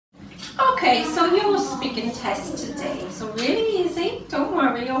Okay, so your speaking test today. So really easy, don't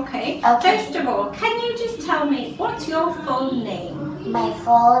worry, okay? Okay. First of all, can you just tell me what's your full name? My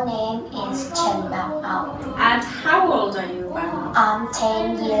full name is Chen Bao Ao. And how old are you, Bao? I'm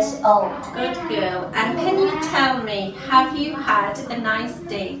 10 years old. Good girl. And can you tell me, have you had a nice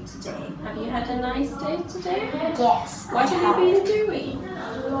day today? Have you had a nice day today? Yes. What have you been doing?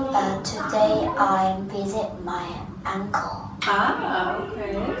 Today I visit my uncle. Ah,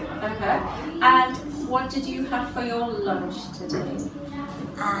 okay. And what did you have for your lunch today?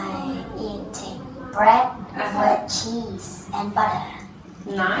 I eating bread with cheese and butter.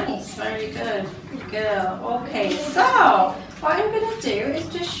 Nice, very good. Good girl. Okay, so what I'm going to do is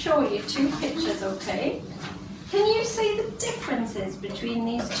just show you two pictures, okay? Can you see the differences between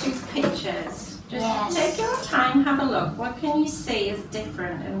these two pictures? Just Yes. take your time, have a look. What can you see is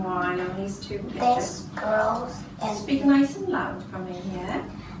different and why on these two This pictures? girl Speak nice and loud for me, yeah?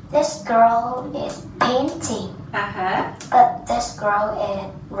 This girl is painting, but this girl is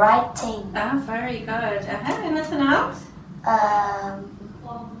writing. Ah, very good. Anything else?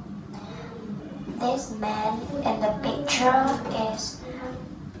 This man in the picture is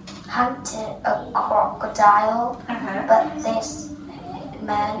hunted a crocodile, but this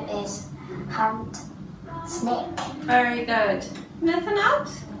man is hunt snake. Very good. Anything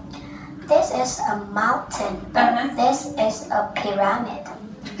else? This is a mountain, but this is a pyramid.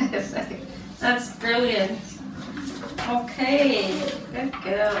 That's brilliant. Okay, good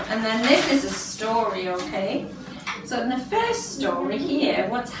girl. And then this is a story, okay? So in the first story here,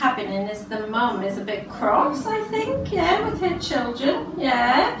 what's happening is the mum is a bit cross, I think, yeah, with her children,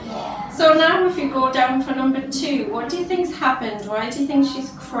 yeah? Yeah. So now if you go down for number 2, what do you think's happened? Why do you think she's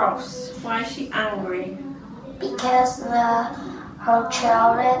cross? Why is she angry? Because her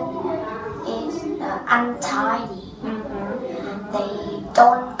children is untidy. They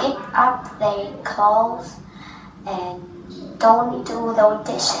don't pick up their clothes and don't do those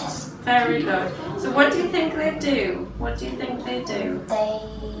dishes. Very good. So what do you think they do? What do you think they do? They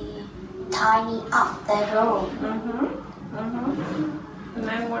tidy up their room. And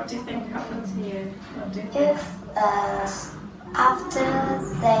then what do you think happens here? What do you think? If after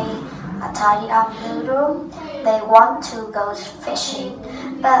they tidy up the room, they want to go fishing,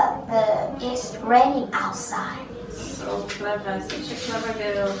 but it's raining outside. So clever, such a clever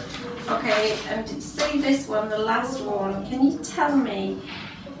girl. Okay, and say this one, the last one. Can you tell me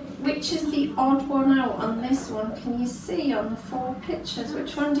which is the odd one out on this one? Can you see on the 4 pictures?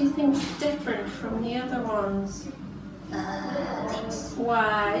 Which one do you think is different from the other ones? This.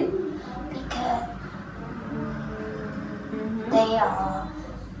 Why? Because they are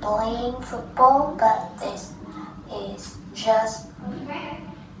playing football, but this is just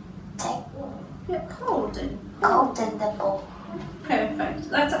Holding. holding the ball. Perfect.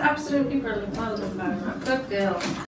 That's absolutely brilliant. Well done, Mara. Good girl.